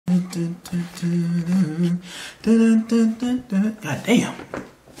God damn.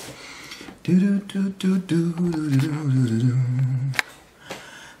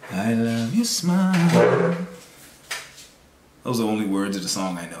 I love your smile. Those are the only words of the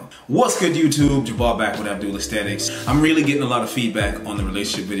song I know. What's good, YouTube? Jabbar back with Abdul Aesthetics. I'm really getting a lot of feedback on the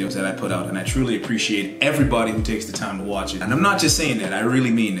relationship videos that I put out, and I truly appreciate everybody who takes the time to watch it. And I'm not just saying that, I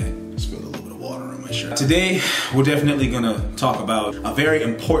really mean that. Spilled a little bit of water on my shirt. Today, we're definitely gonna talk about a very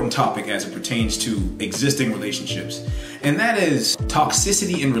important topic as it pertains to existing relationships. And that is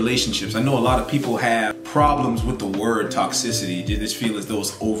toxicity in relationships. I know a lot of people have problems with the word toxicity. They just feel as though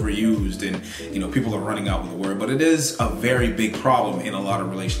it's overused and people are running out with the word, but it is a very big problem in a lot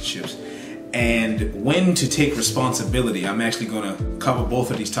of relationships. And when to take responsibility, I'm actually gonna cover both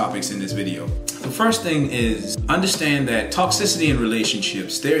of these topics in this video. The first thing is understand that toxicity in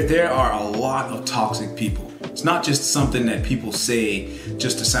relationships, there are a lot of toxic people. It's not just something that people say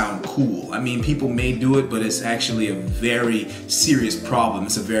just to sound cool. I mean, people may do it, but it's actually a very serious problem.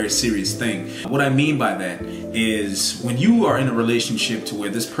 It's a very serious thing. What I mean by that is when you are in a relationship to where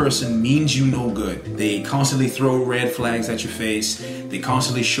this person means you no good, they constantly throw red flags at your face, they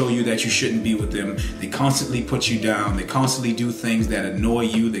constantly show you that you shouldn't be with them, they constantly put you down, they constantly do things that annoy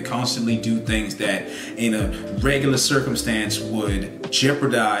you, they constantly do things that in a regular circumstance would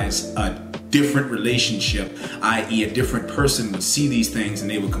jeopardize a different relationship, i.e. a different person would see these things and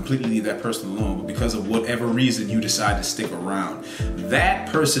they would completely leave that person alone, but because of whatever reason you decide to stick around, that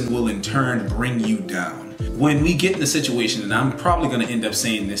person will in turn bring you down. When we get in a situation, and I'm probably going to end up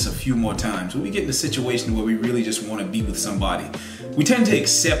saying this a few more times, when we get in a situation where we really just want to be with somebody, we tend to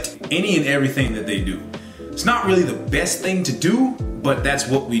accept any and everything that they do. It's not really the best thing to do, but that's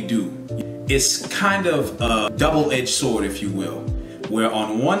what we do. It's kind of a double-edged sword, if you will, where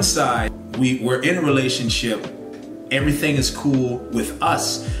on one side, we're in a relationship, everything is cool with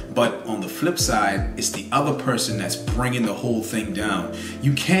us, but on the flip side, it's the other person that's bringing the whole thing down.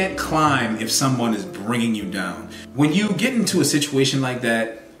 You can't climb if someone is bringing you down. When you get into a situation like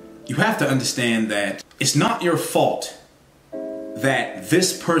that, you have to understand that it's not your fault that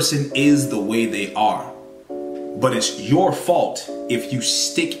this person is the way they are, but it's your fault if you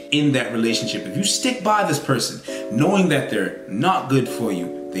stick in that relationship. If you stick by this person, knowing that they're not good for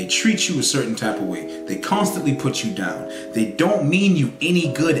you, they treat you a certain type of way, they constantly put you down, they don't mean you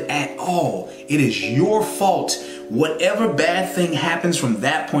any good at all, it is your fault. Whatever bad thing happens from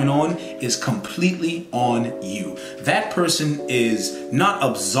that point on is completely on you. That person is not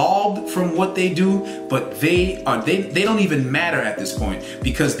absolved from what they do, but they don't even matter at this point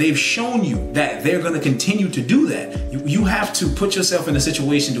because they've shown you that they're going to continue to do that. You have to put yourself in a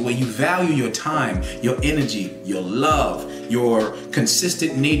situation to where you value your time, your energy, your love, your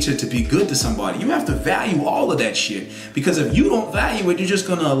consistent nature to be good to somebody. You have to value all of that shit, because if you don't value it, you're just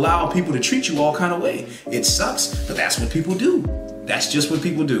going to allow people to treat you all kind of way. It sucks, but that's what people do. That's just what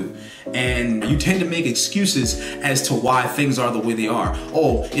people do. And you tend to make excuses as to why things are the way they are.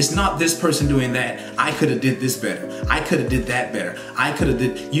 Oh, it's not this person doing that. I could have did this better. I could have did that better. I could have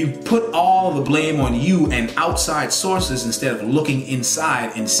did. You put all the blame on you and outside sources instead of looking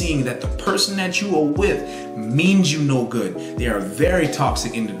inside and seeing that the person that you are with means you no good. They are a very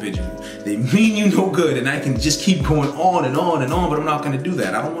toxic individual. They mean you no good, and I can just keep going on and on and on, but I'm not going to do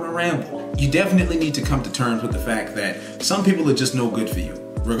that. I don't want to ramble. You definitely need to come to terms with the fact that some people are just no good for you.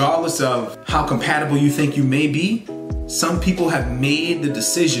 Regardless of how compatible you think you may be, some people have made the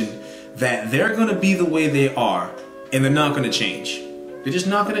decision that they're going to be the way they are and they're not going to change. They're just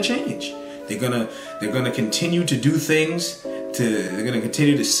not going to change. They're going to continue to do things, they're going to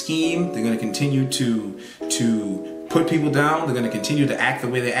continue to scheme, they're going to continue to put people down, they're going to continue to act the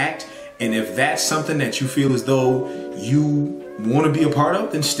way they act. And if that's something that you feel as though you want to be a part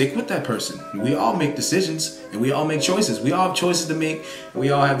of, then stick with that person. We all make decisions and we all make choices. We all have choices to make and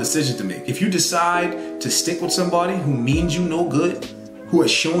we all have decisions to make. If you decide to stick with somebody who means you no good, who has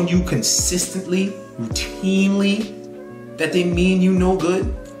shown you consistently, routinely that they mean you no good,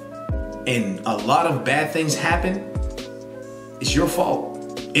 and a lot of bad things happen, it's your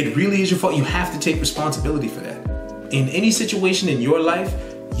fault. It really is your fault. You have to take responsibility for that. In any situation in your life,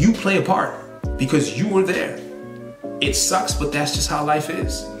 you play a part because you were there. It sucks, but that's just how life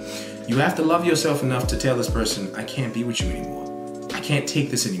is. You have to love yourself enough to tell this person, I can't be with you anymore. I can't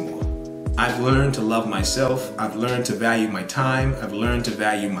take this anymore. I've learned to love myself. I've learned to value my time. I've learned to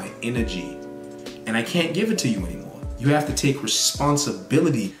value my energy. And I can't give it to you anymore. You have to take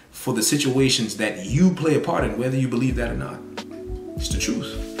responsibility for the situations that you play a part in, whether you believe that or not. It's the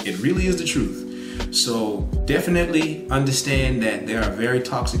truth. It really is the truth. So definitely understand that there are very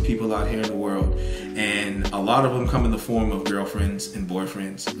toxic people out here in the world, and a lot of them come in the form of girlfriends and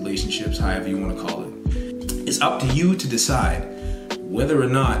boyfriends, relationships, however you want to call it. It's up to you to decide whether or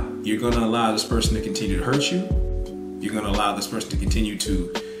not you're going to allow this person to continue to hurt you. You're going to allow this person to continue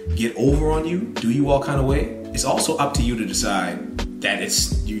to get over on you, do you all kind of way. It's also up to you to decide that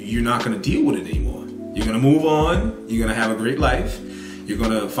you're not going to deal with it anymore. You're going to move on. You're going to have a great life. You're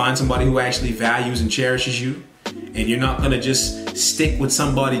going to find somebody who actually values and cherishes you. And you're not going to just stick with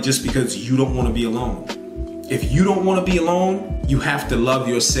somebody just because you don't want to be alone. If you don't want to be alone, you have to love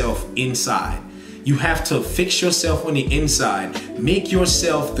yourself inside. You have to fix yourself on the inside. Make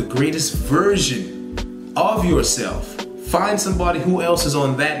yourself the greatest version of yourself. Find somebody who else is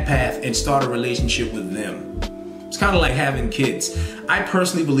on that path and start a relationship with them. It's kind of like having kids. I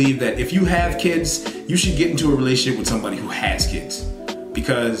personally believe that if you have kids, you should get into a relationship with somebody who has kids.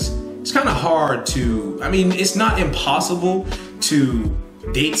 Because it's kind of hard to, I mean, it's not impossible to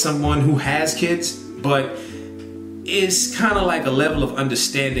date someone who has kids, but it's kind of like a level of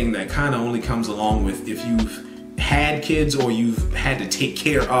understanding that kind of only comes along with if you've had kids or you've had to take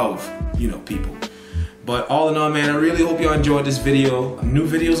care of, you know, people. But all in all, man, I really hope y'all enjoyed this video. New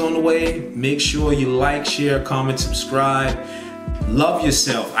videos on the way. Make sure you like, share, comment, subscribe. Love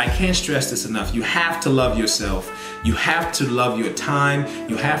yourself. I can't stress this enough. You have to love yourself. You have to love your time.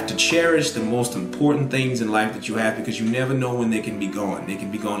 You have to cherish the most important things in life that you have, because you never know when they can be gone. They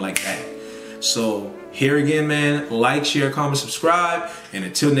can be gone like that. So here again, man, like, share, comment, subscribe. And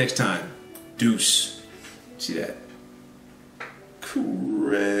until next time, deuce. See that?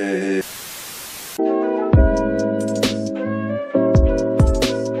 Correct.